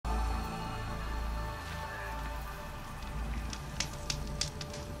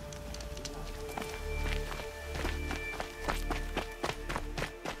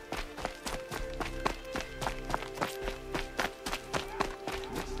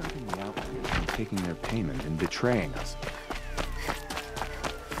taking their payment and betraying us.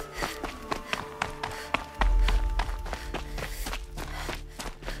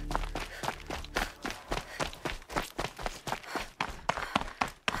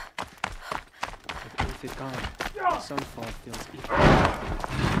 With it gone, sunfall feels equal.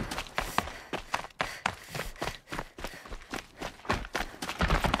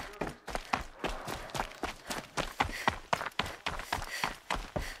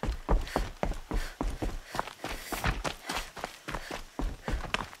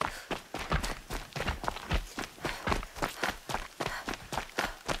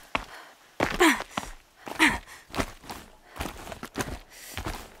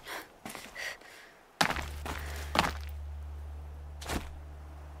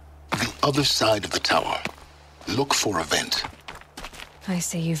 Other side of the tower. Look for a vent. I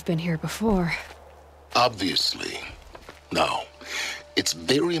say you've been here before. Obviously. Now, it's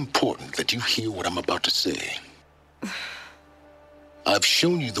very important that you hear what I'm about to say. I've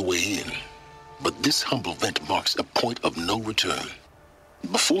shown you the way in, but this humble vent marks a point of no return.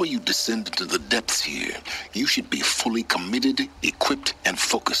 Before you descend into the depths here, you should be fully committed, equipped, and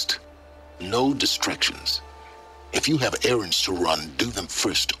focused. No distractions. If you have errands to run, do them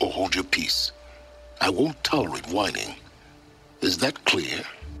first or hold your peace. I won't tolerate whining. Is that clear?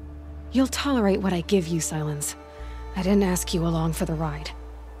 You'll tolerate what I give you, Silence. I didn't ask you along for the ride.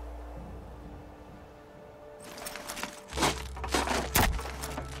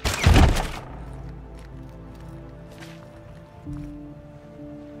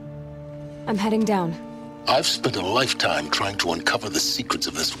 I'm heading down. I've spent a lifetime trying to uncover the secrets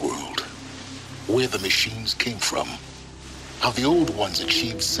of this world. Where the machines came from. How the old ones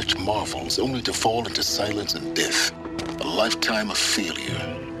achieved such marvels only to fall into silence and death. A lifetime of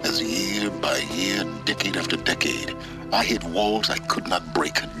failure, as year by year, decade after decade, I hit walls I could not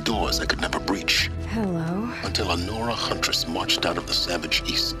break, doors I could never breach. Hello. Until a Nora huntress marched out of the savage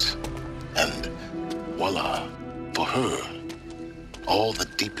east. And voila, for her, all the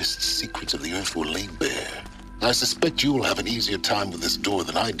deepest secrets of the earth were laid bare. I suspect you'll have an easier time with this door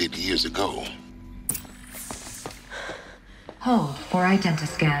than I did years ago. Hold for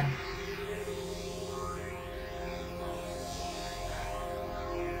identiscan.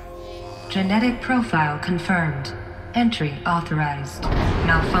 Genetic profile confirmed. Entry authorized.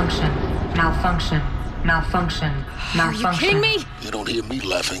 Malfunction. Malfunction. Malfunction. Malfunction. Are you kidding me? You don't hear me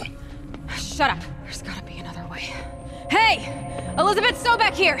laughing. Shut up. There's gotta be another way. Hey! Elizabeth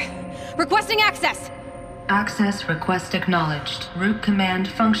Sobek here! Requesting access! Access request acknowledged. Root command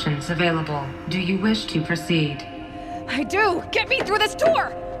functions available. Do you wish to proceed? I do! Get me through this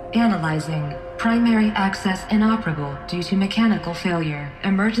door! Analyzing. Primary access inoperable due to mechanical failure.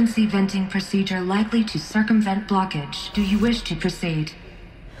 Emergency venting procedure likely to circumvent blockage. Do you wish to proceed?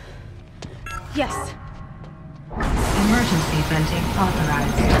 Yes. Emergency venting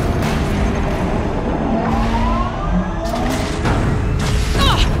authorized.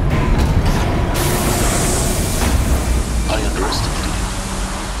 I underestimated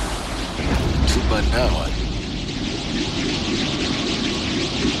you. Too bad now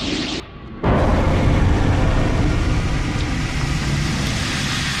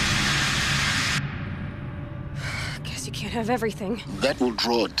Guess you can't have everything. that will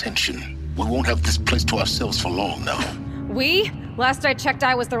draw attention. We won't have this place to ourselves for long now. We? Last I checked,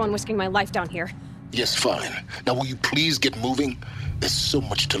 I was the one risking my life down here. Yes, fine. Now will you please get moving? There's so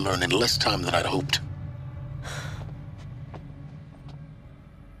much to learn in less time than I'd hoped.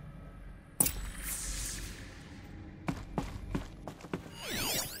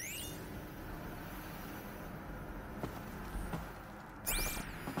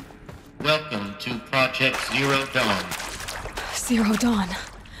 Welcome to Project Zero Dawn. Zero Dawn.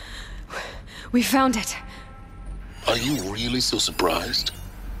 We found it. Are you really so surprised?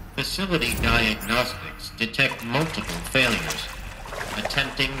 Facility diagnostics detect multiple failures.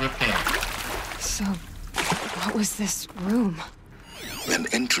 Attempting repair. So, what was this room? An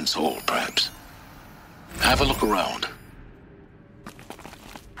entrance hall, perhaps. Have a look around.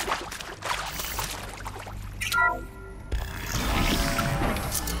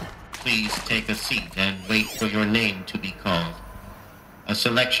 Please take a seat and wait for your name to be called. A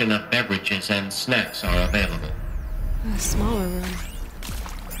selection of beverages and snacks are available. A smaller room.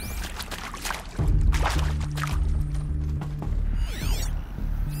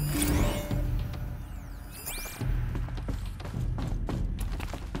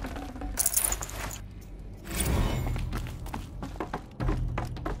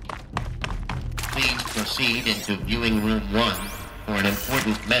 Please proceed into viewing room 1 for an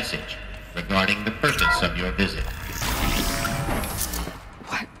important message regarding the purpose of your visit.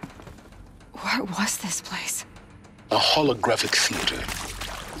 What was this place? A holographic theater.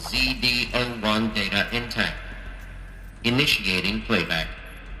 ZD-01 data intact. Initiating playback.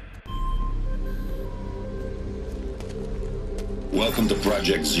 Welcome to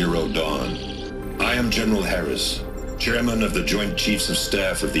Project Zero Dawn. I am General Harris, Chairman of the Joint Chiefs of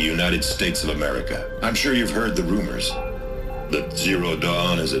Staff of the United States of America. I'm sure you've heard the rumors that Zero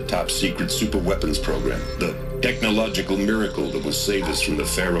Dawn is a top-secret superweapons program, the technological miracle that will save us from the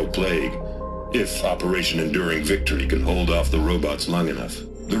Pharaoh Plague, if Operation Enduring Victory can hold off the robots long enough.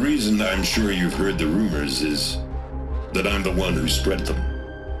 The reason I'm sure you've heard the rumors is that I'm the one who spread them,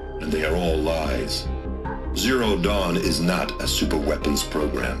 and they are all lies. Zero Dawn is not a superweapons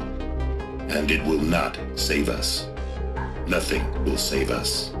program, and it will not save us. Nothing will save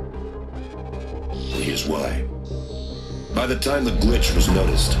us. And here's why. By the time the glitch was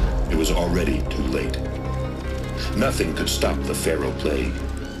noticed, it was already too late. Nothing could stop the Pharaoh Plague.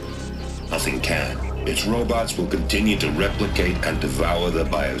 Nothing can. Its robots will continue to replicate and devour the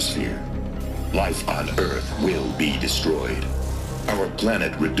biosphere. Life on Earth will be destroyed. Our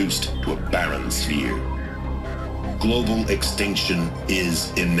planet reduced to a barren sphere. Global extinction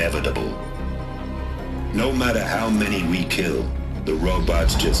is inevitable. No matter how many we kill, the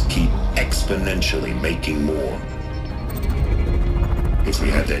robots just keep exponentially making more. If we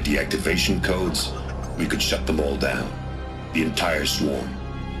had their deactivation codes, we could shut them all down, the entire swarm.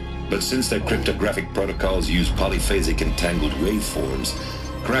 But since their cryptographic protocols use polyphasic entangled waveforms,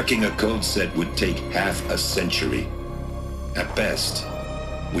 cracking a code set would take half a century. At best,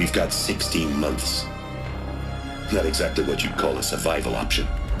 we've got 16 months. Not exactly what you'd call a survival option.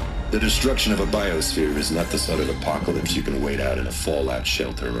 The destruction of a biosphere is not the sort of apocalypse you can wait out in a fallout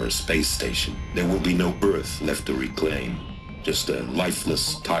shelter or a space station. There will be no Earth left to reclaim. Just a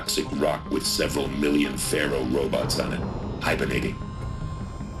lifeless, toxic rock with several million Pharaoh robots on it, hibernating,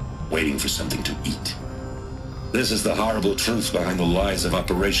 waiting for something to eat. This is the horrible truth behind the lies of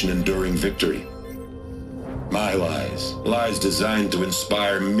Operation Enduring Victory. My lies. Lies designed to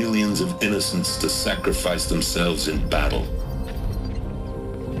inspire millions of innocents to sacrifice themselves in battle.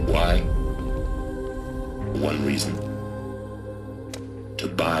 Why? One reason. To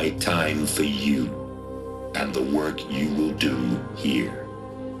buy time for you and the work you will do here.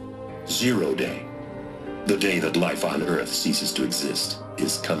 Zero Day, the day that life on Earth ceases to exist,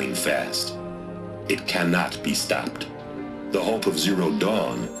 is coming fast. It cannot be stopped. The hope of Zero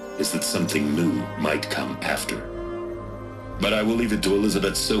Dawn is that something new might come after. But I will leave it to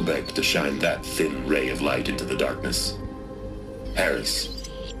Elizabeth Sobek to shine that thin ray of light into the darkness. Harris,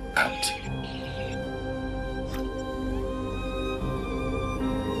 out.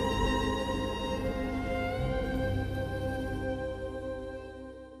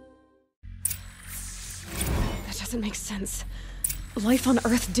 That doesn't make sense. Life on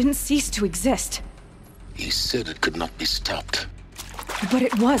Earth didn't cease to exist. He said it could not be stopped. But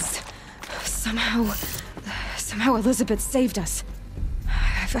it was. Somehow Elizabeth saved us.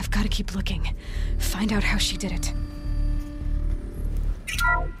 I've got to keep looking. Find out how she did it.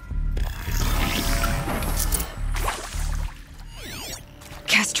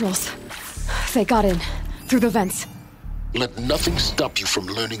 Kestrels. They got in. Through the vents. Let nothing stop you from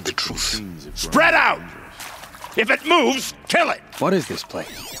learning the truth. Spread out! If it moves, kill it! What is this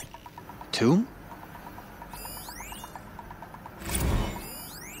place? Tomb?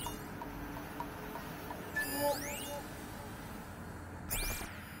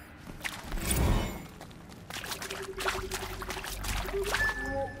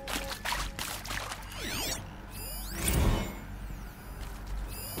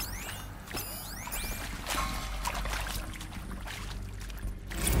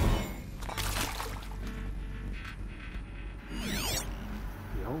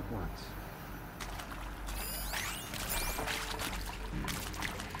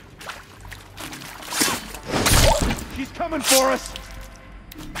 She's coming for us!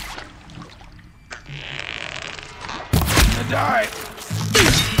 Gonna die!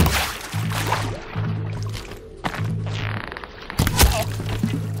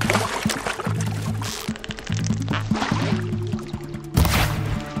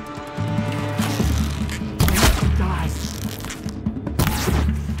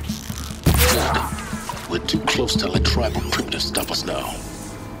 We're too close to let tribal primitives stop us now.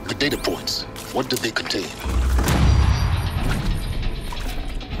 The data points, what did they contain?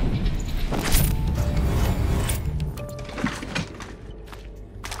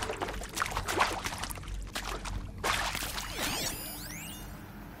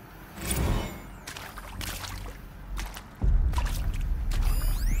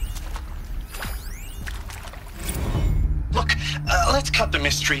 Look, let's cut the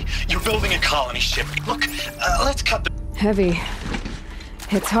mystery. You're building a colony ship. Look, let's cut the... Heavy.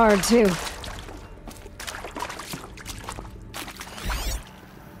 It's hard, too.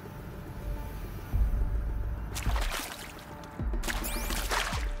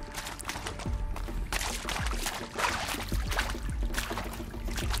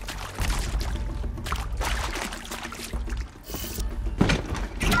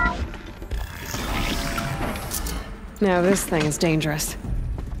 Now this thing is dangerous.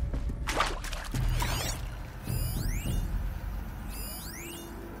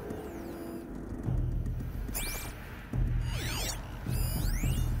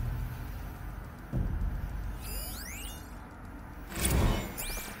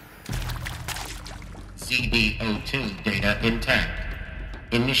 CB02 data intact.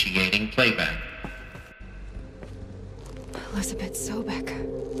 Initiating playback. Elizabeth Sobek.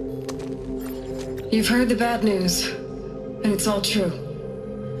 You've heard the bad news, and it's all true.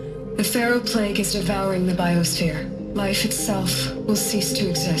 The Pharaoh Plague is devouring the biosphere. Life itself will cease to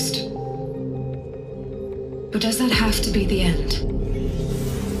exist. But does that have to be the end?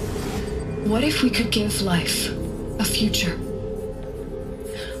 What if we could give life a future?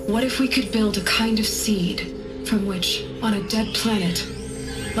 What if we could build a kind of seed from which, on a dead planet,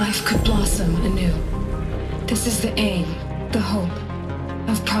 life could blossom anew? This is the aim, the hope,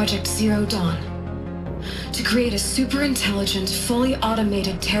 of Project Zero Dawn. To create a super-intelligent, fully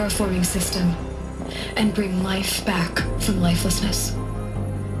automated terraforming system and bring life back from lifelessness.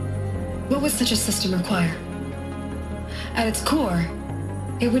 What would such a system require? At its core,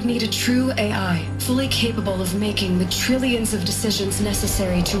 it would need a true AI, fully capable of making the trillions of decisions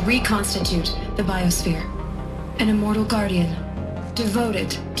necessary to reconstitute the biosphere. An immortal guardian, devoted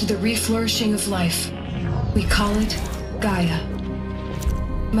to the reflourishing of life. We call it Gaia.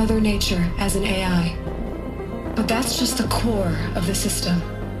 Mother Nature as an AI. But that's just the core of the system.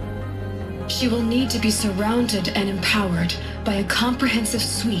 She will need to be surrounded and empowered by a comprehensive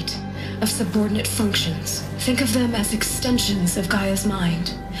suite of subordinate functions. Think of them as extensions of Gaia's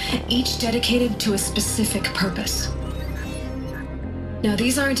mind, each dedicated to a specific purpose. Now,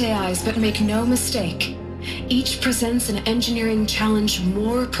 these aren't AIs, but make no mistake, each presents an engineering challenge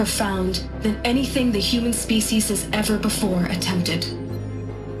more profound than anything the human species has ever before attempted.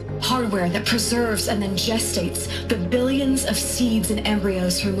 Hardware that preserves and then gestates the billions of seeds and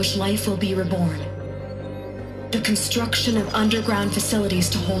embryos from which life will be reborn. The construction of underground facilities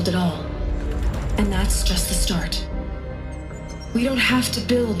to hold it all. And that's just the start. We don't have to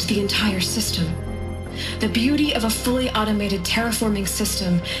build the entire system. The beauty of a fully automated terraforming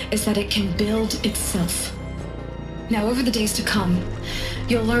system is that it can build itself. Now, over the days to come,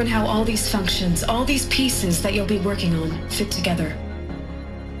 you'll learn how all these functions, all these pieces that you'll be working on, fit together.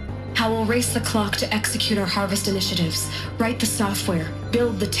 How we'll race the clock to execute our harvest initiatives, write the software,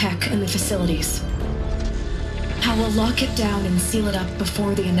 build the tech and the facilities. How we'll lock it down and seal it up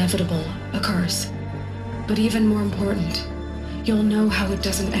before the inevitable occurs. But even more important, you'll know how it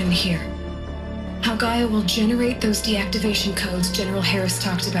doesn't end here. How Gaia will generate those deactivation codes General Harris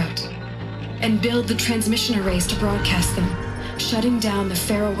talked about, and build the transmission arrays to broadcast them, shutting down the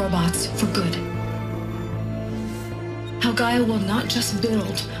Pharaoh robots for good. How Gaia will not just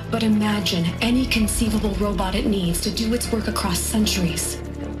build, but imagine any conceivable robot it needs to do its work across centuries.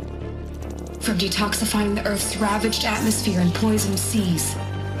 From detoxifying the Earth's ravaged atmosphere and poisoned seas,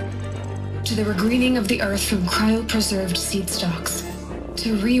 to the regreening of the Earth from cryopreserved seed stocks,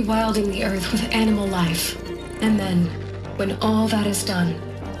 to rewilding the Earth with animal life. And then, when all that is done,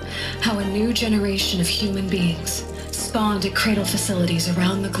 how a new generation of human beings, spawned at cradle facilities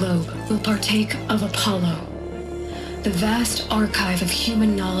around the globe, will partake of Apollo, the vast archive of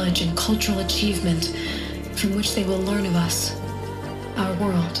human knowledge and cultural achievement from which they will learn of us, our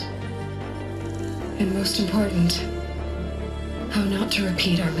world. And most important, how not to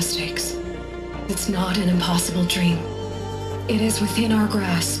repeat our mistakes. It's not an impossible dream. It is within our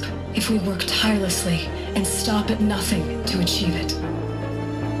grasp if we work tirelessly and stop at nothing to achieve it.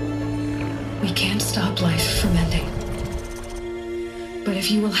 We can't stop life from ending. But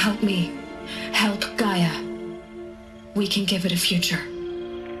if you will help me, help Gaia, we can give it a future.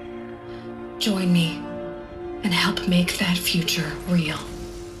 Join me and help make that future real.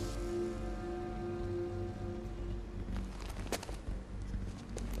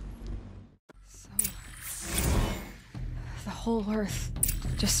 The whole Earth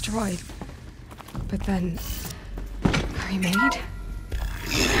destroyed. But then, remade?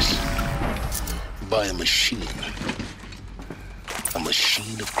 Yes. By a machine. A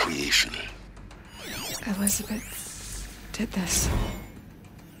machine of creation. Elizabeth did this.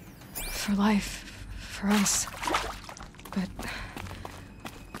 For life. For us. But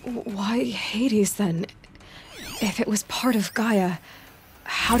Why Hades, then? If it was part of Gaia,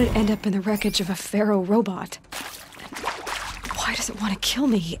 how'd it end up in the wreckage of a pharaoh robot? And why does it want to kill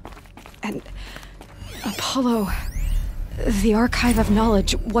me? And Apollo, the Archive of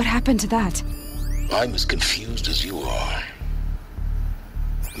Knowledge, what happened to that? I'm as confused as you are.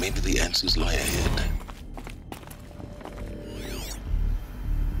 Maybe the answers lie ahead.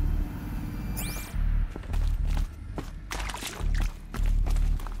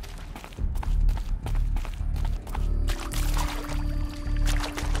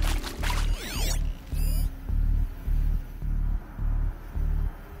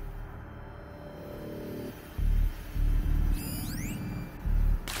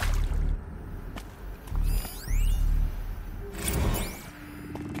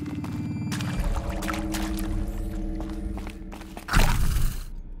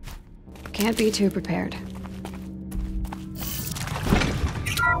 Can't be too prepared.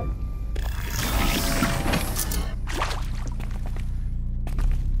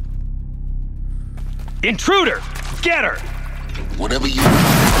 Intruder! Get her! Whatever you...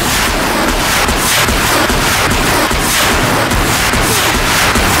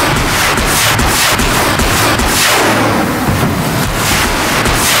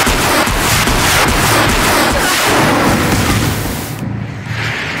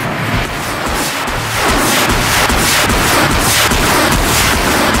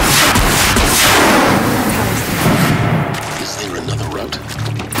 Is there another route?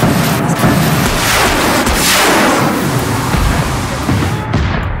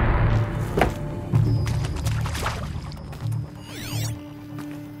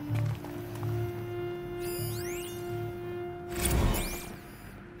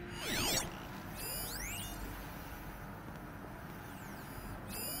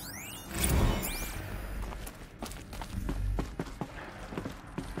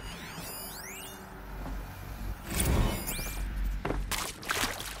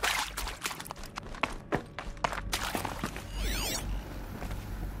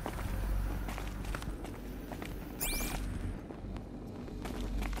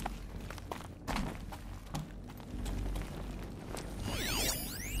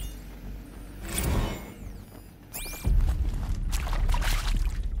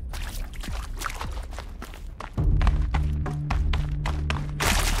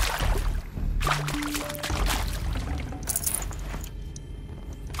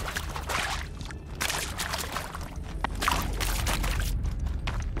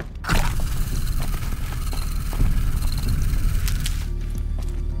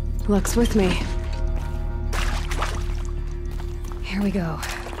 Luck's with me. Here we go.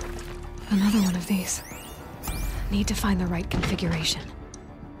 Another one of these. Need to find the right configuration.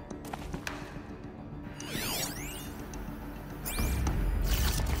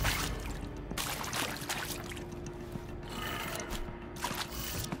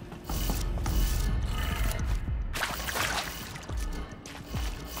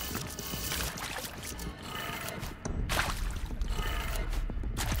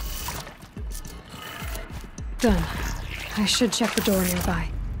 Done. I should check the door nearby.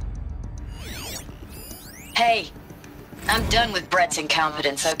 Hey, I'm done with Brett's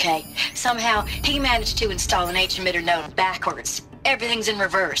incompetence, okay? Somehow, he managed to install an H-emitter node backwards. Everything's in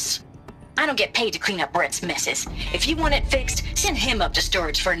reverse. I don't get paid to clean up Brett's messes. If you want it fixed, send him up to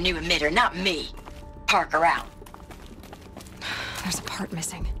storage for a new emitter, not me. Parker out. There's a part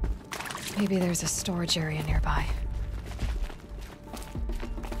missing. Maybe there's a storage area nearby.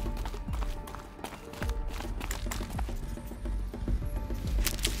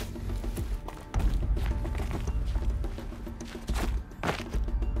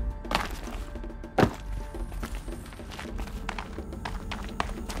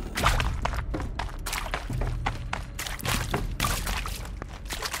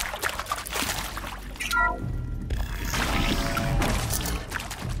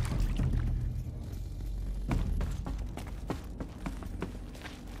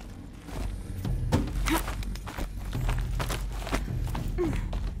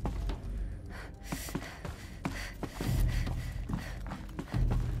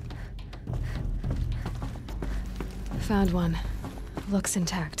 Found one. Looks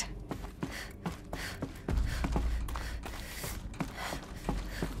intact.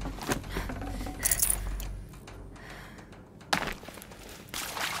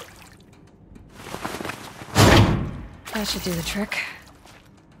 That should do the trick.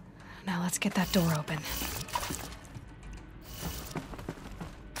 Now let's get that door open.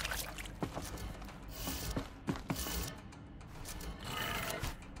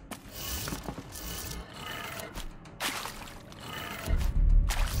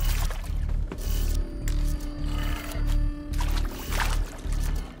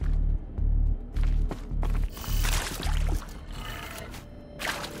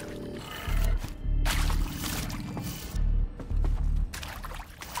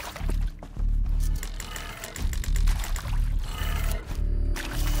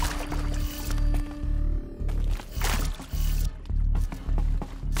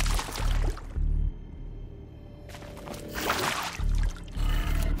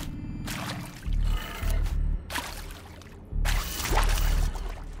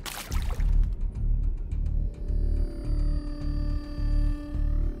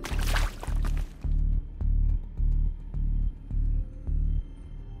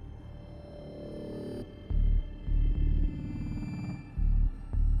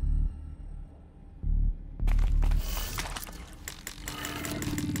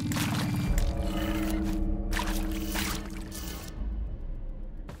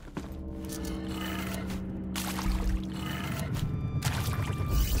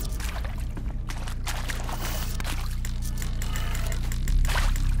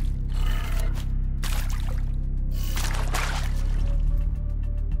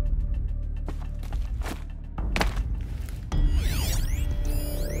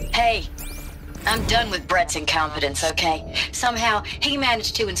 Hey, I'm done with Brett's incompetence, okay? Somehow, he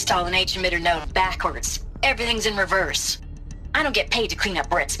managed to install an H-emitter node backwards. Everything's in reverse. I don't get paid to clean up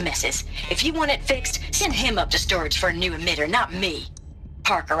Brett's messes. If you want it fixed, send him up to storage for a new emitter, not me.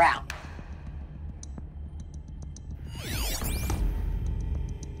 Parker out.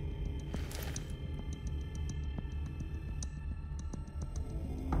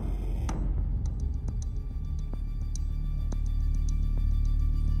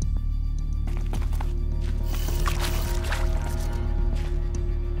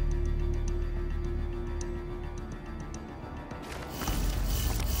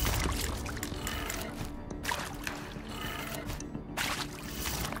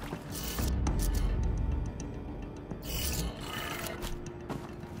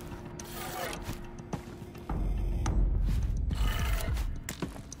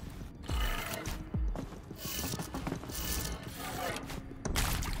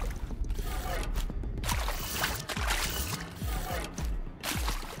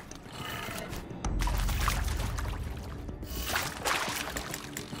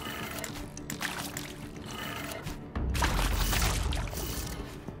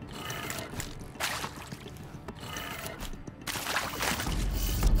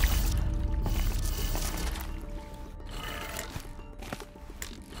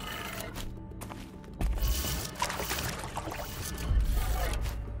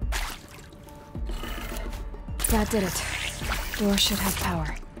 That did it. Door should have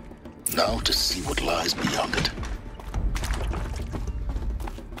power. Now to see what lies beyond it.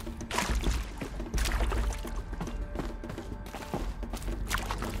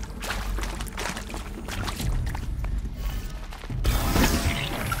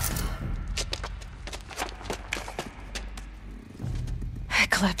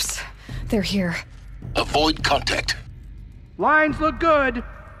 Eclipse. They're here. Avoid contact. Lines look good.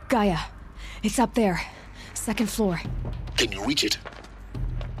 Gaia. It's up there. Second floor. Can you reach it?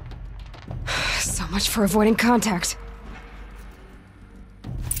 So much for avoiding contact.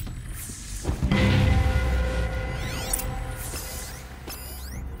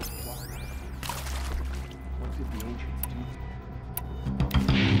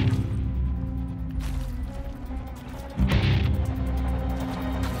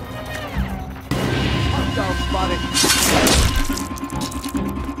 Hostile spotted.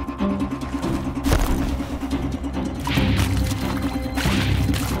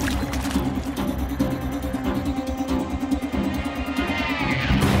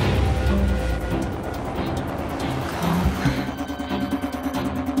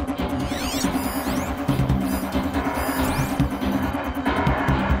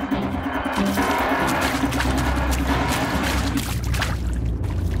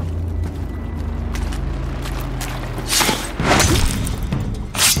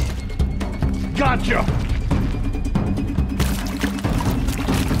 Gotcha!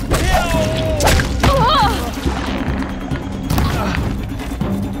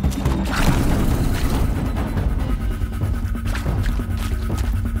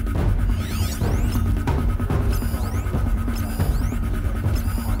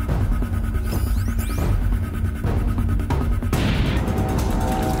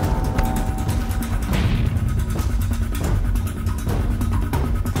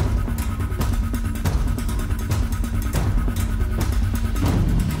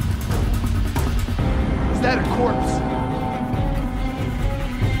 Is that a corpse?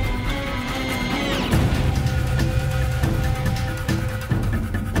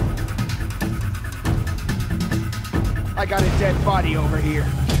 I got a dead body over here.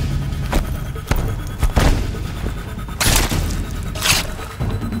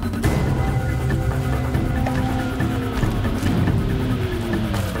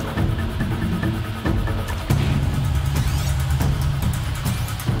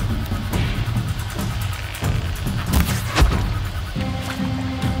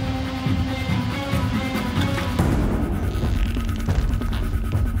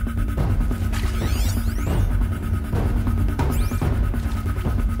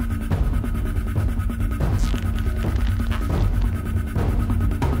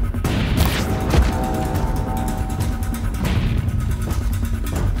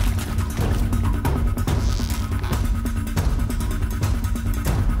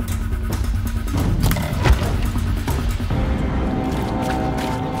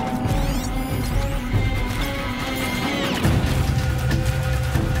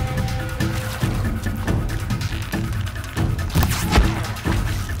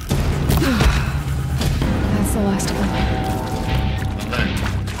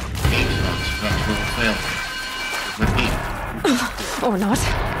 Or not.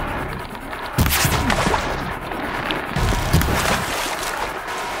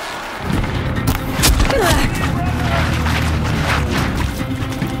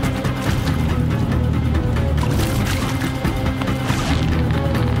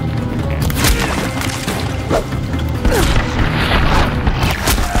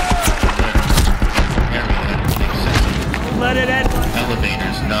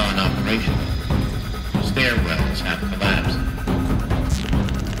 non-operational. Stairwells have collapsed.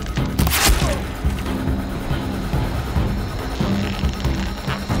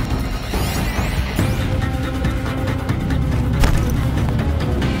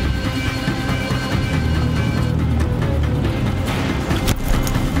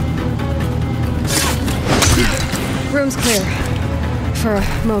 Room's clear. For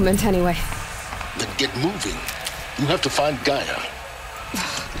a moment, anyway. Then get moving. You have to find Gaia.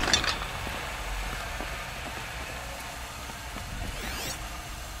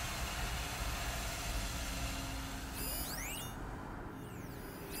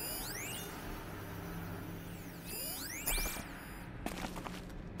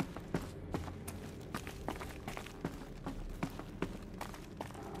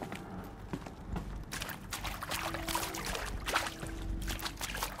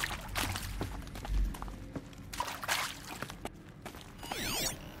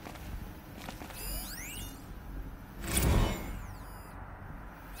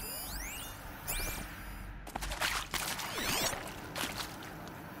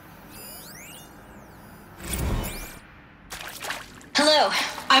 Hello,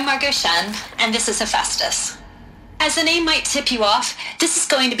 I'm Margot Shen, and this is Hephaestus. As the name might tip you off, this is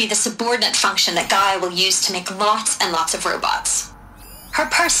going to be the subordinate function that Gaia will use to make lots and lots of robots. Her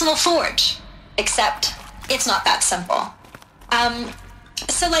personal forge. Except, it's not that simple.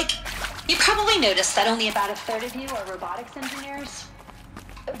 You probably noticed that only about a third of you are robotics engineers.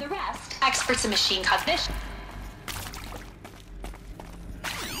 The rest, experts in machine cognition.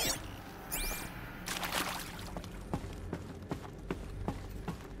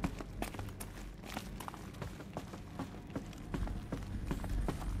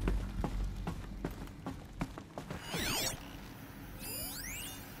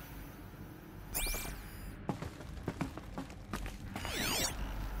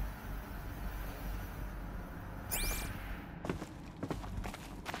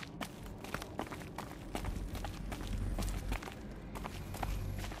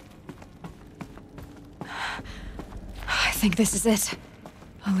 I think this is it.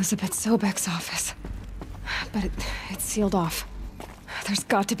 Elizabeth Sobek's office. But it's sealed off. There's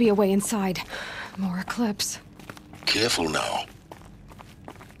got to be a way inside. More Eclipse. Careful now.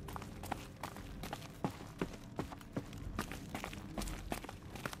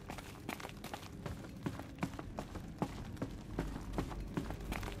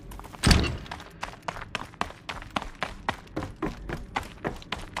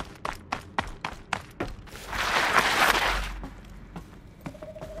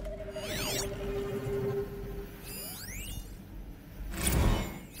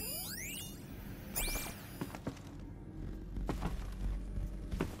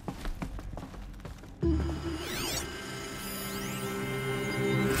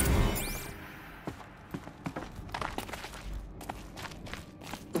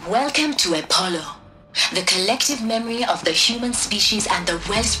 Welcome to Apollo, the collective memory of the human species and the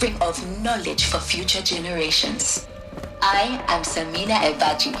wellspring of knowledge for future generations. I am Samina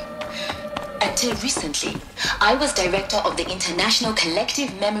Ebaji. Until recently, I was director of the International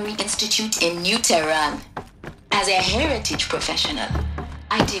Collective Memory Institute in New Tehran. As a heritage professional,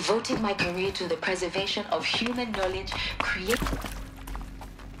 I devoted my career to the preservation of human knowledge created.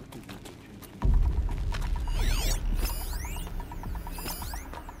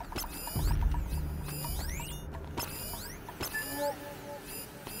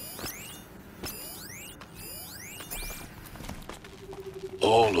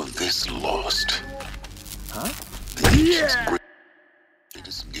 All of this lost. Huh? The ancients'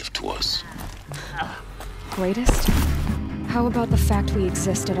 greatest gift to us. Greatest? How about the fact we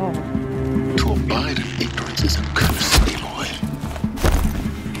exist at all? To abide in ignorance is a curse, Aloy.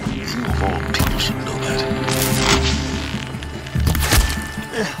 You of all people should know that.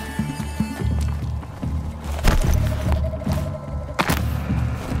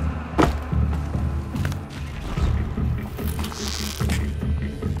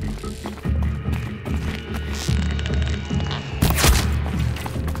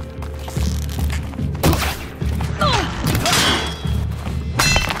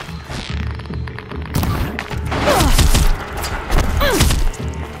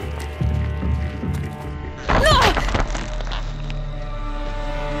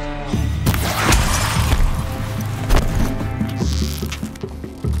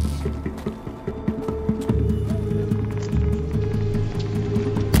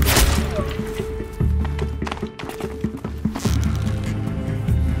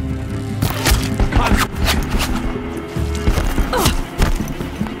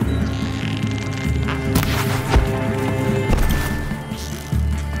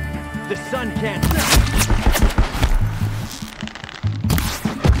 The sun can't...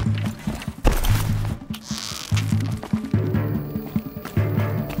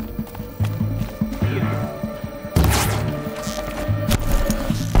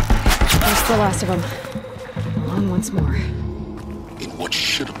 That's the last of them. On once more. In what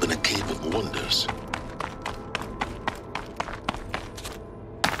should have been a cave of wonders.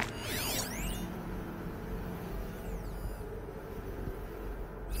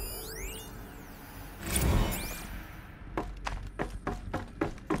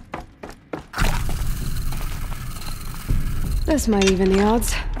 This might even the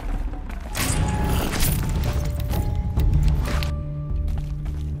odds.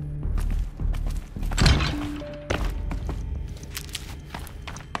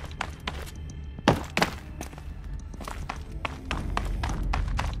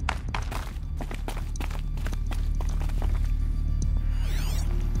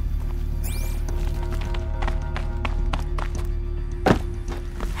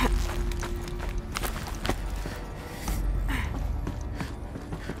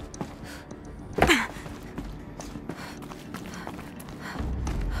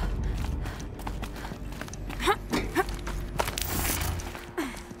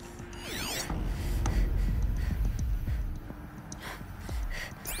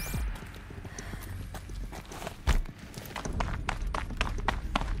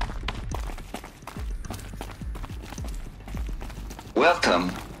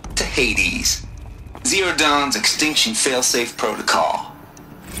 Welcome to Hades, Zero Dawn's extinction failsafe protocol,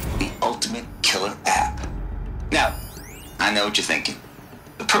 the ultimate killer app. Now, I know what you're thinking.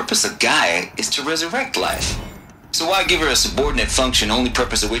 The purpose of Gaia is to resurrect life. So why give her a subordinate function, only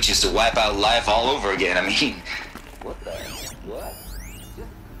purpose of which is to wipe out life all over again? I mean, what the? What?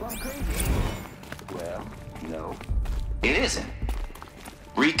 Just crazy. Well, no. It isn't.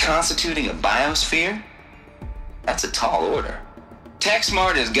 Reconstituting a biosphere? That's a tall order. Tech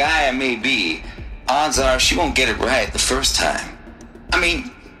smart as Gaia may be, odds are she won't get it right the first time. I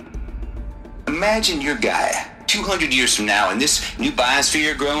mean, imagine you're Gaia, 200 years from now, and this new biosphere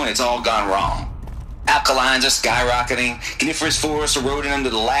you're growing, it's all gone wrong. Alkalines are skyrocketing, coniferous forests eroding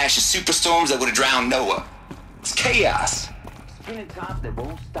under the lash of superstorms that would have drowned Noah. It's chaos. Spinning tops that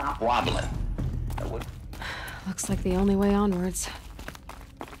won't stop wobbling. Looks like the only way onwards.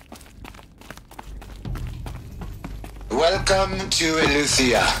 Welcome to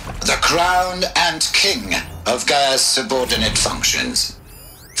Eleuthia, the crown and king of Gaia's subordinate functions.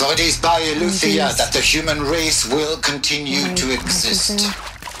 For it is by Eleuthia that the human race will continue to exist.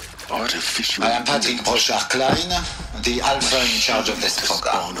 Artificial. I am Patrick Brochard-Klein, the alpha in charge of this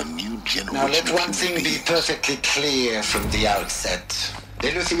program. Now let one thing be perfectly clear from the outset.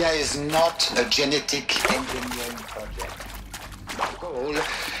 Eleuthia is not a genetic engineering project. The goal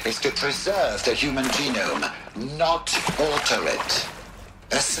is to preserve the human genome, not alter it.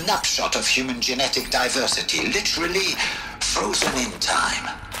 A snapshot of human genetic diversity, literally frozen in time.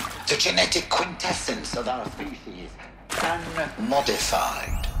 The genetic quintessence of our species,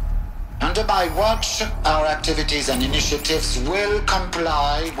 unmodified. Under my watch, our activities and initiatives will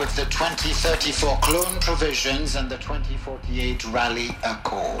comply with the 2034 clone provisions and the 2048 Rally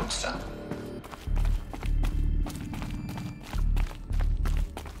Accords.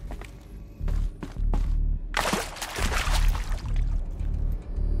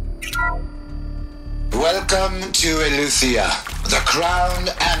 Welcome to Eleuthia, the crown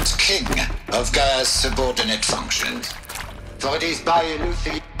and king of Gaia's subordinate functions. For it is by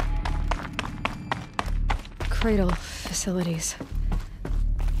Eleuthia... Cradle facilities.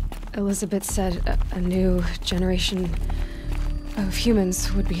 Elizabeth said a new generation of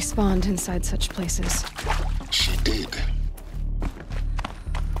humans would be spawned inside such places. She did.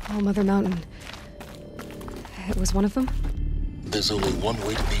 All Mother Mountain. It was one of them? There's only one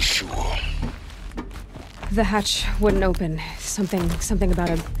way to be sure. The hatch wouldn't open. Something about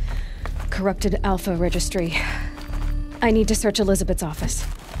a corrupted alpha registry. I need to search Elizabeth's office.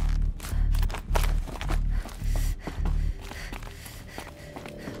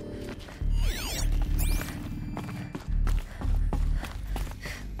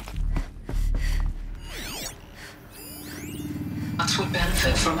 Plants would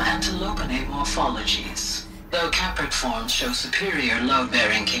benefit from antilopinate morphologies, though caprid forms show superior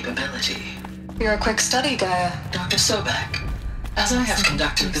load-bearing capability. You're a quick study, Gaia. Dr. Sobek, as I have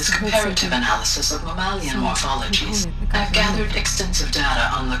conducted this comparative analysis of mammalian morphologies, I've gathered extensive data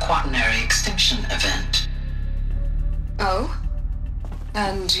on the quaternary extinction event. Oh?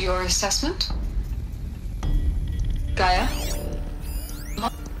 And your assessment? Gaia?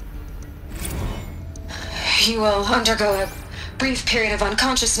 You will undergo a Brief period of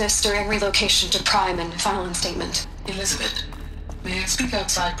unconsciousness during relocation to Prime and final instatement. Elizabeth, may I speak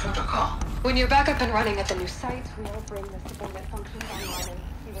outside protocol? When you're back up and running at the new site, we'll bring the subordinate functions online and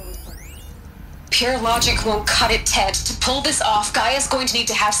see where we put it. Pure logic won't cut it, Ted. To pull this off, Gaia's going to need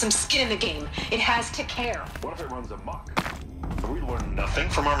to have some skin in the game. It has to care. What if it runs amok? Have we learned nothing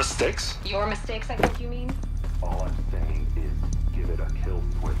from our mistakes? Your mistakes, I think you mean? All I'm saying is give it a kill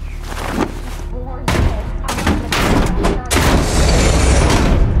switch. Warn Ted, I'm not gonna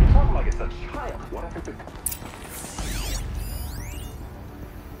Talk like it's a child. What if it...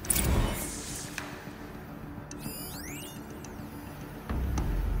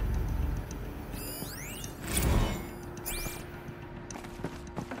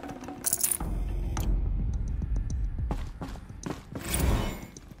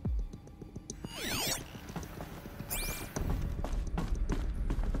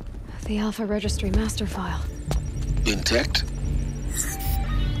 The Alpha Registry master file. Intact?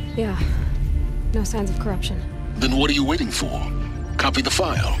 Yeah. No signs of corruption. Then what are you waiting for? Copy the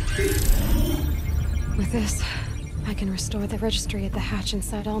file. With this, I can restore the registry at the hatch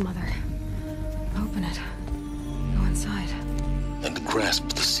inside Allmother. Open it. Go inside. And grasp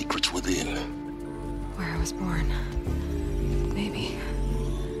the secrets within. Where I was born. Maybe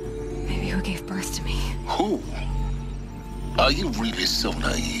who gave birth to me. Who? Are you really so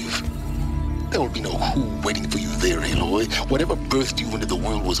naive? There will be no who waiting for you there, Aloy. Whatever birthed you into the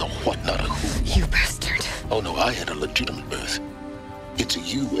world was a what, not a who. You bastard. Oh no, I had a legitimate birth. It's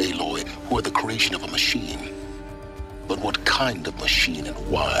you, Aloy, who are the creation of a machine. But what kind of machine and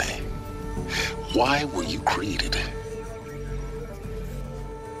why? Why were you created?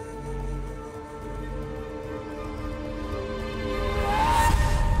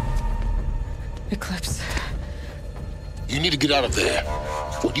 Eclipse. You need to get out of there.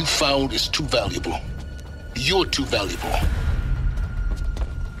 What you found is too valuable. You're too valuable.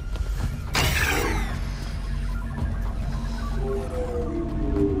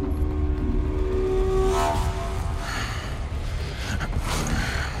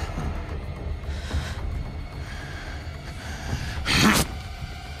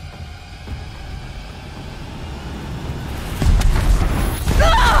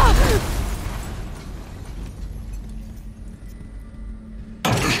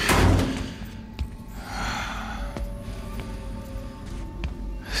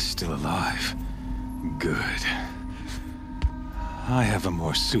 Still alive. Good. I have a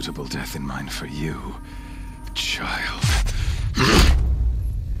more suitable death in mind for you, child.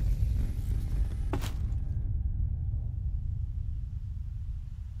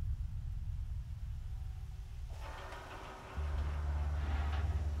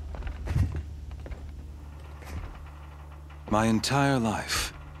 My entire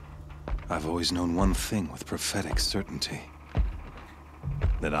life, I've always known one thing with prophetic certainty.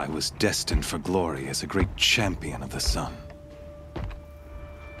 That I was destined for glory as a great champion of the sun.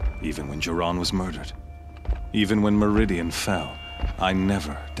 Even when Jiran was murdered, even when Meridian fell, I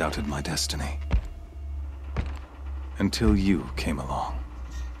never doubted my destiny. Until you came along.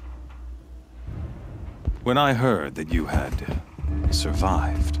 When I heard that you had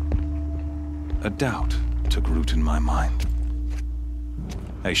survived, a doubt took root in my mind.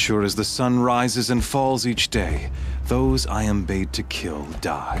 As sure as the sun rises and falls each day, those I am bade to kill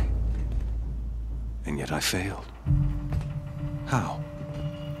die. And yet I failed. How?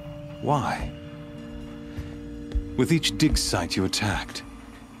 Why? With each dig site you attacked,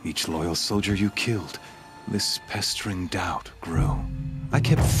 each loyal soldier you killed, this pestering doubt grew. I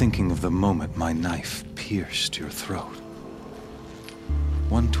kept thinking of the moment my knife pierced your throat.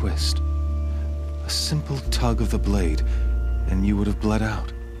 One twist, a simple tug of the blade, and you would have bled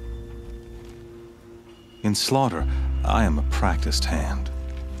out. In slaughter, I am a practiced hand.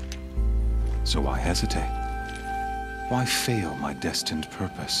 So why hesitate? Why fail my destined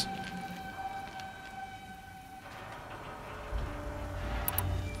purpose?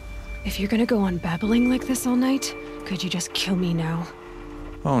 If you're gonna go on babbling like this all night, could you just kill me now?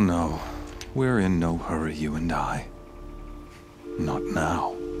 Oh no, we're in no hurry, you and I. Not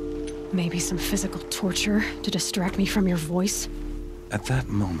now. Maybe some physical torture to distract me from your voice? At that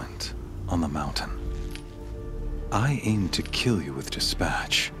moment, on the mountain, I aimed to kill you with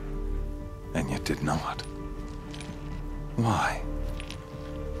dispatch, and yet did not. Why?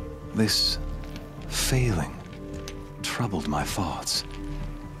 This failing troubled my thoughts,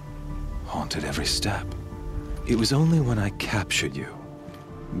 haunted every step. It was only when I captured you,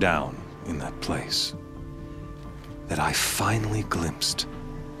 down in that place, that I finally glimpsed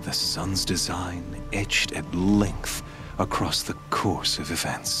the sun's design etched at length across the course of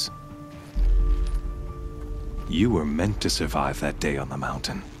events. You were meant to survive that day on the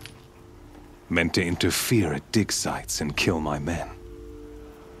mountain. Meant to interfere at dig sites and kill my men.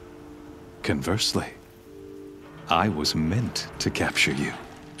 Conversely, I was meant to capture you.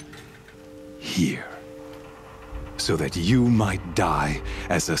 Here. So that you might die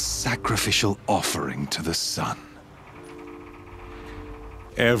as a sacrificial offering to the sun.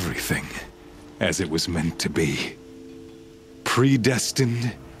 Everything as it was meant to be.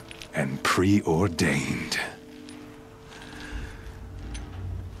 Predestined and preordained.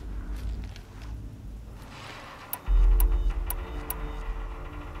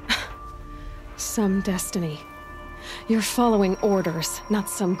 Some destiny. You're following orders, not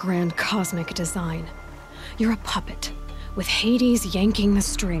some grand cosmic design. You're a puppet, with Hades yanking the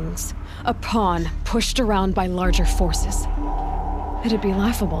strings. A pawn pushed around by larger forces. It'd be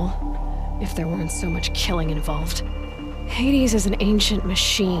laughable if there weren't so much killing involved. Hades is an ancient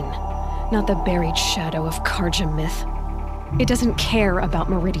machine, not the buried shadow of 𝐏𝐑𝐑𝐓 myth. It doesn't care about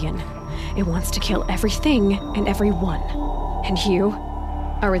Meridian. It wants to kill everything and everyone. And you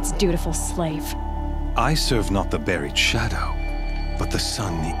are its dutiful slave. I serve not the buried shadow, but the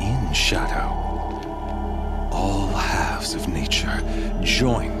sun in shadow. All halves of nature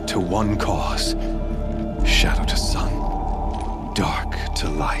joined to one cause. Shadow to sun, dark to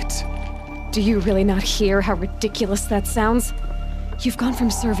light. Do you really not hear how ridiculous that sounds? You've gone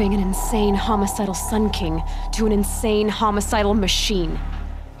from serving an insane homicidal Sun King to an insane homicidal machine.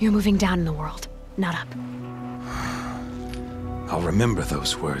 You're moving down in the world, not up. I'll remember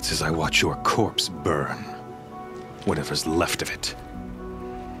those words as I watch your corpse burn. Whatever's left of it.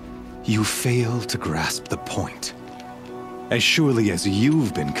 You fail to grasp the point. As surely as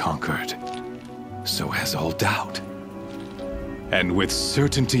you've been conquered, so has all doubt. And with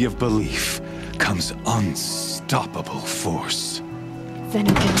certainty of belief comes unstoppable force.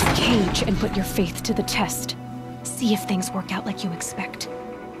 Then open this cage and put your faith to the test. See if things work out like you expect.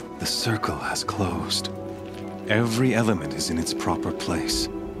 The circle has closed. Every element is in its proper place,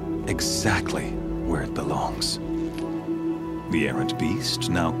 exactly where it belongs. The errant beast,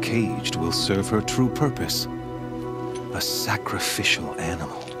 now caged, will serve her true purpose. A sacrificial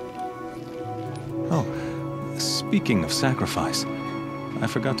animal. Oh, speaking of sacrifice, I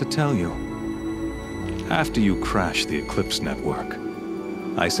forgot to tell you. After you crashed the Eclipse network,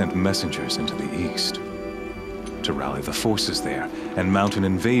 I sent messengers into the east to rally the forces there and mount an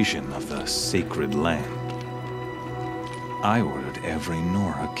invasion of the sacred land. I ordered every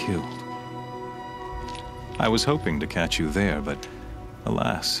Nora killed. I was hoping to catch you there, but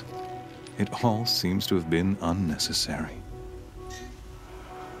alas, it all seems to have been unnecessary.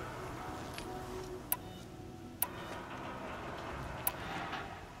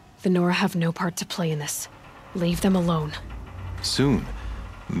 The Nora have no part to play in this. Leave them alone. Soon,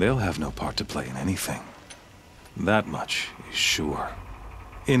 they'll have no part to play in anything. That much is sure.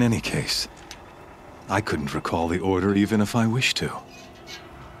 In any case, I couldn't recall the order even if I wished to.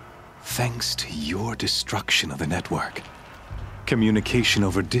 Thanks to your destruction of the network, communication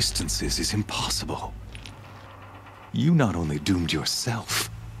over distances is impossible. You not only doomed yourself,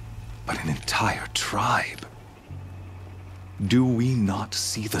 but an entire tribe. Do we not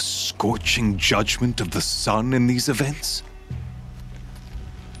see the scorching judgment of the sun in these events?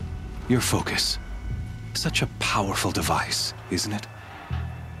 Your focus, such a powerful device, isn't it?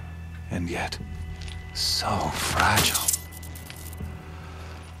 And yet, so fragile.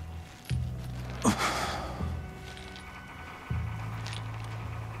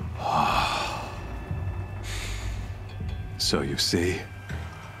 So you see,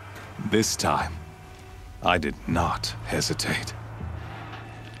 this time, I did not hesitate.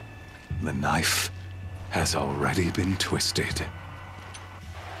 The knife has already been twisted.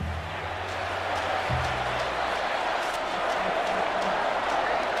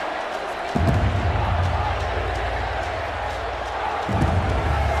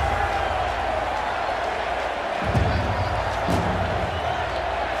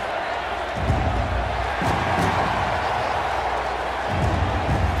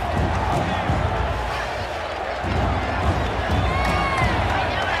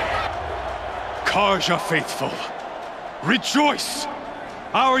 𝐏𝐑𝐑𝐓 faithful, rejoice!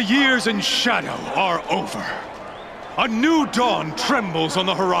 Our years in shadow are over. A new dawn trembles on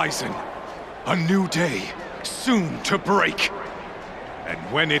the horizon. A new day soon to break. And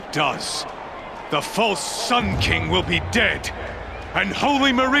when it does, the false Sun King will be dead, and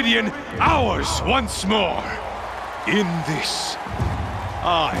Holy Meridian ours once more. In this,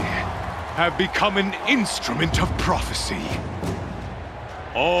 I have become an instrument of prophecy.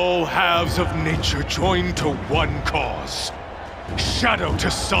 All halves of nature join to one cause. Shadow to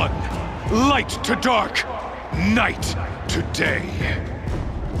sun, light to dark, night to day.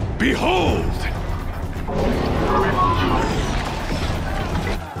 Behold!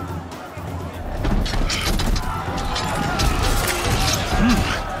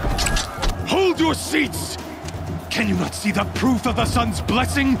 Hold your seats! Can you not see the proof of the sun's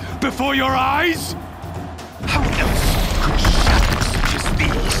blessing before your eyes? How else could shadows such as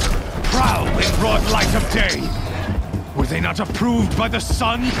these prowl in broad light of day? Were they not approved by the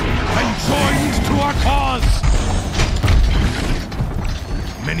sun and joined to our cause?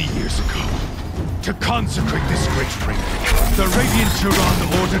 Many years ago, to consecrate this great ring, the Radiant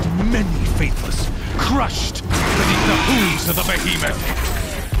Turon ordered many faithless, crushed beneath the hooves of the behemoth.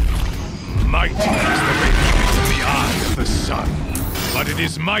 Mighty is the behemoth in the eye of the sun, but it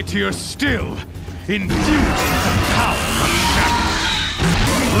is mightier still, imbued with the power of shadow.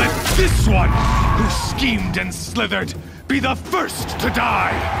 Let this one, who schemed and slithered, be the first to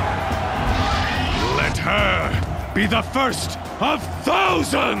die. Let her be the first of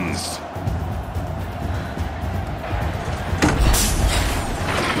thousands!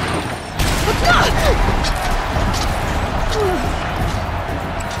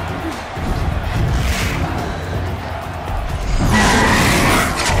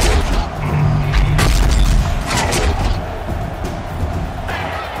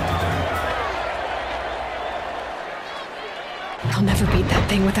 I'll never beat that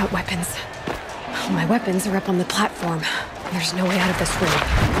thing without weapons. My weapons are up on the platform. There's no way out of this room.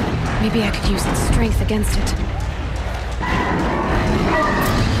 Maybe I could use its strength against it.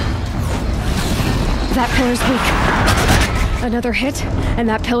 That pillar's weak. Another hit, and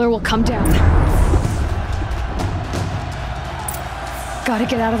that pillar will come down. Gotta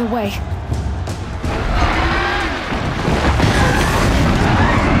get out of the way.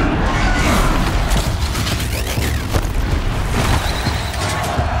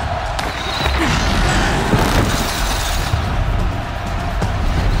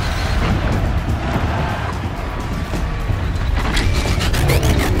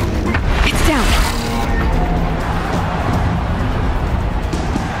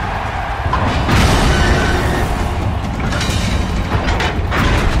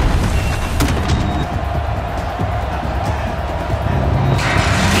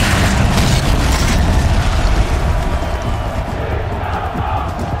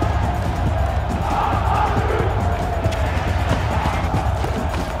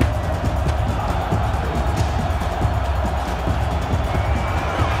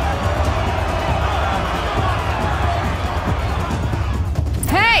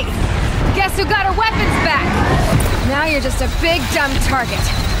 Who got her weapons back? Now you're just a big dumb target.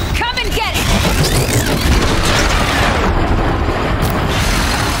 Come and get it!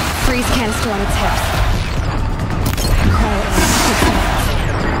 Freeze canister on its hips.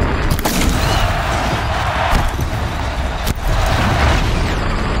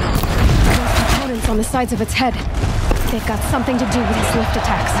 Those components on the sides of its head. They've got something to do with its lift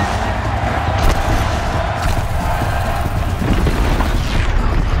attacks.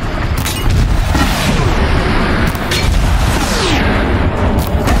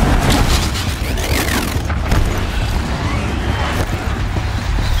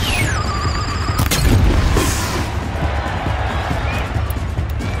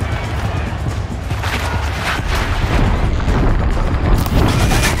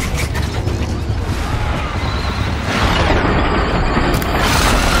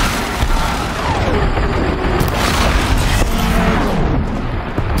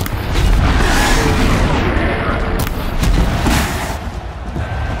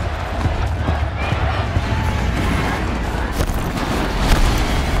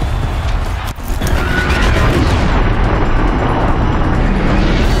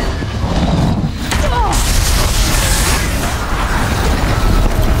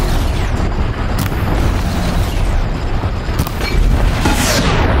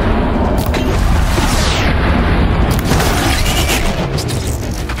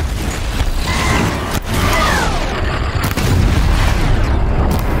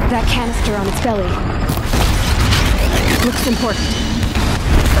 On its belly. Looks important.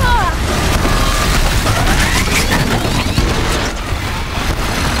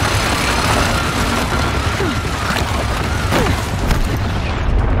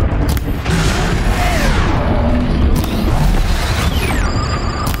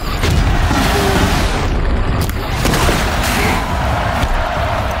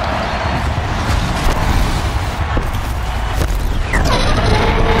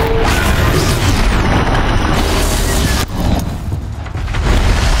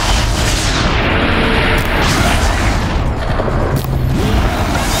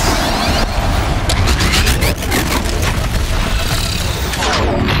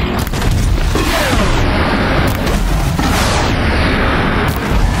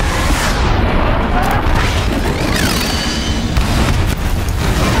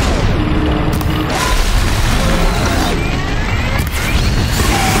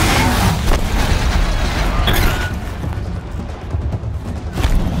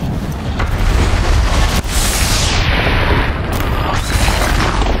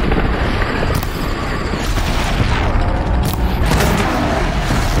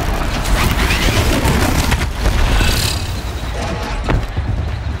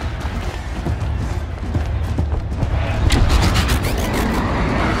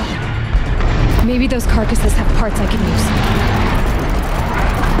 carcasses have parts I can use.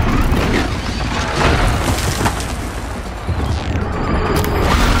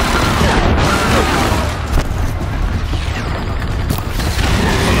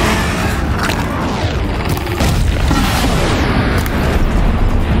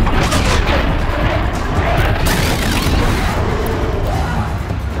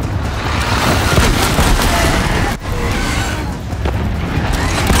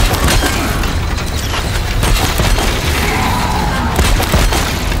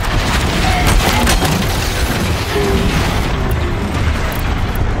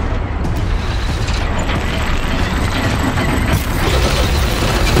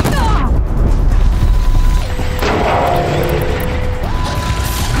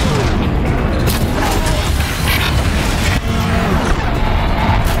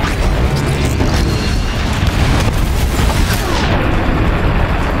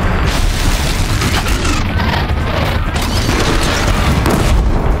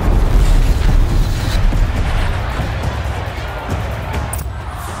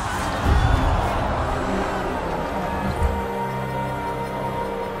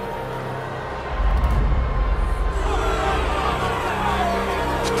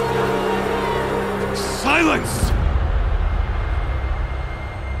 Silence!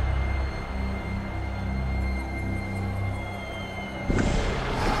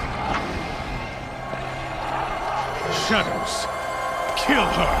 Shadows, kill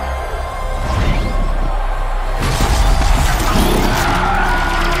her!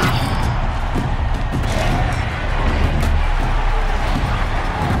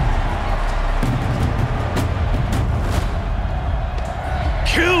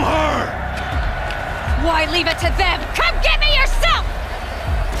 Kill her! Why leave it to them? Come get me yourself!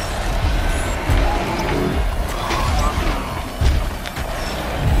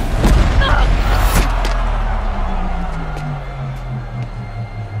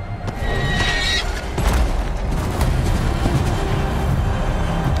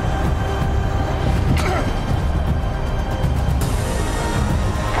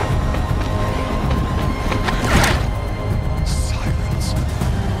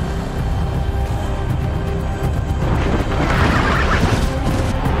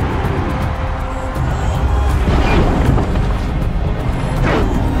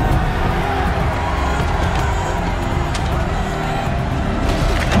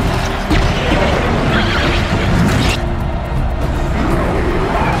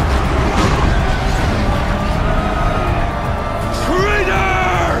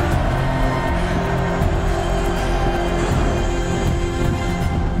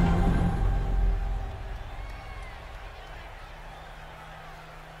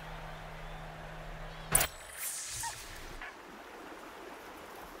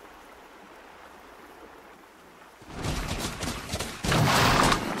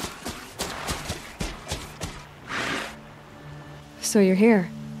 So you're here.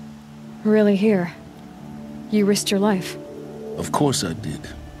 Really here. You risked your life. Of course I did.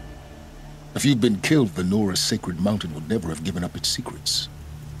 If you'd been killed, the Nora's sacred mountain would never have given up its secrets.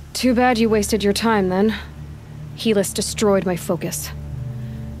 Too bad you wasted your time, then. 𝐸𝐿𝐻 destroyed my focus.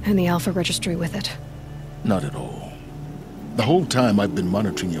 And the Alpha Registry with it. Not at all. The whole time I've been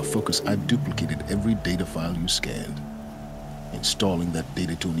monitoring your focus, I've duplicated every data file you scanned. Installing that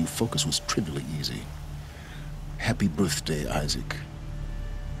data to a new focus was trivially easy. Happy birthday, Isaac.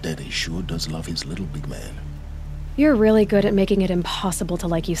 Daddy sure does love his little big man. You're really good at making it impossible to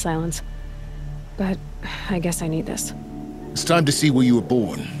like you, Silence. But I guess I need this. It's time to see where you were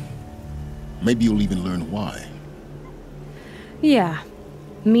born. Maybe you'll even learn why. Yeah.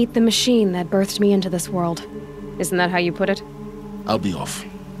 Meet the machine that birthed me into this world. Isn't that how you put it? I'll be off.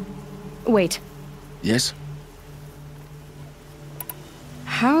 Wait. Yes?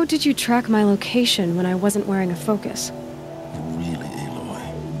 How did you track my location when I wasn't wearing a focus? Really,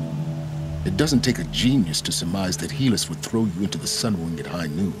 Aloy? It doesn't take a genius to surmise that 𝐸𝐿𝐻 would throw you into the sun ring at high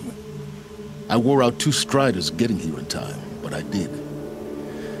noon. I wore out 2 striders getting here in time, but I did.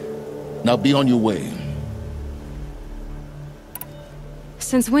 Now be on your way.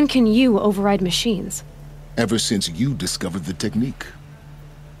 Since when can you override machines? Ever since you discovered the technique.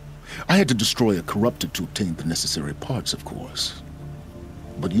 I had to destroy a corruptor to obtain the necessary parts, of course.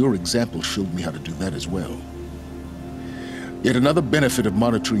 But your example showed me how to do that as well. Yet another benefit of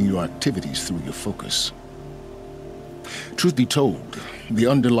monitoring your activities through your focus. Truth be told, the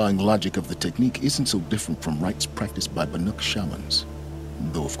underlying logic of the technique isn't so different from rites practiced by Banuk shamans,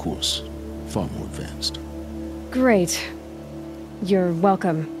 though of course, far more advanced. Great. You're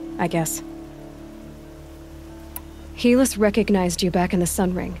welcome, I guess. 𝐸𝐿𝐻 recognized you back in the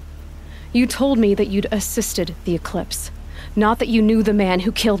Sun Ring. You told me that you'd assisted the eclipse, not that you knew the man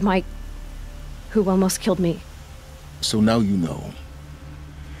who killed who almost killed me. So now you know.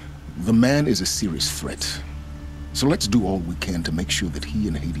 The man is a serious threat. So let's do all we can to make sure that he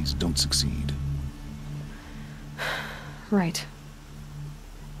and Hades don't succeed. Right.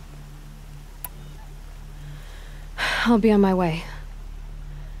 I'll be on my way.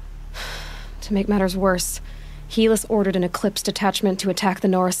 To make matters worse, Helis ordered an Eclipse detachment to attack the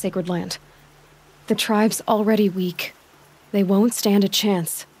Nora Sacred Land. The tribe's already weak. They won't stand a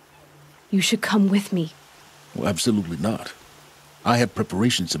chance. You should come with me. Well, absolutely not. I have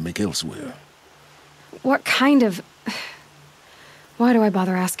preparations to make elsewhere. What kind of... Why do I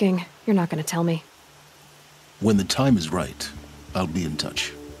bother asking? You're not going to tell me. When the time is right, I'll be in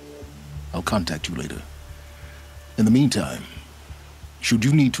touch. I'll contact you later. In the meantime, should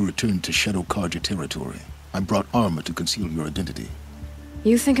you need to return to Shadow Karja territory, I brought armor to conceal your identity.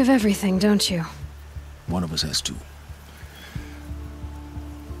 You think of everything, don't you? One of us has to.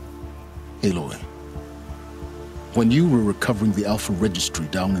 Aloy, when you were recovering the Alpha Registry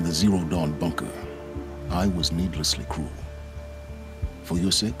down in the Zero Dawn bunker, I was needlessly cruel. For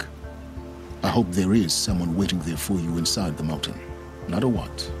your sake, I hope there is someone waiting there for you inside the mountain. Not a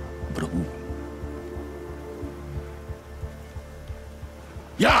what, but a who.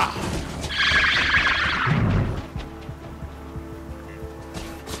 Yeah!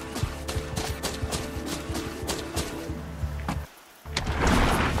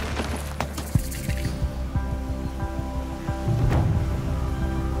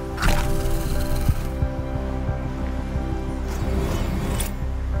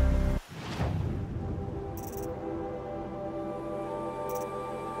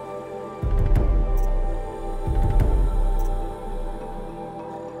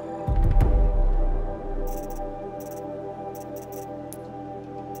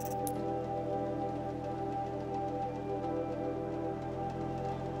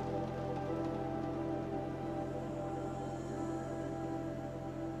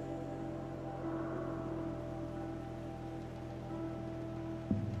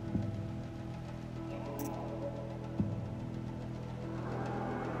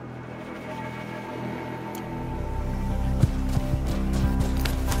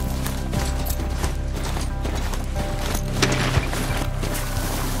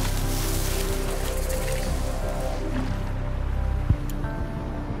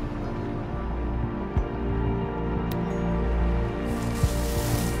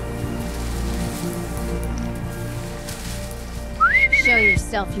 Show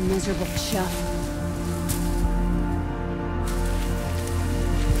yourself, you miserable chuff.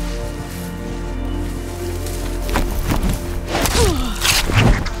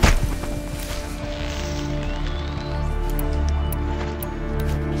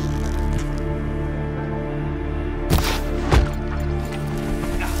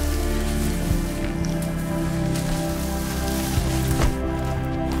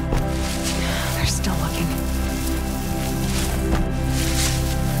 They're still looking.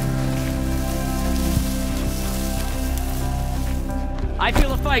 I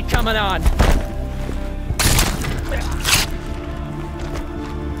feel a fight coming on.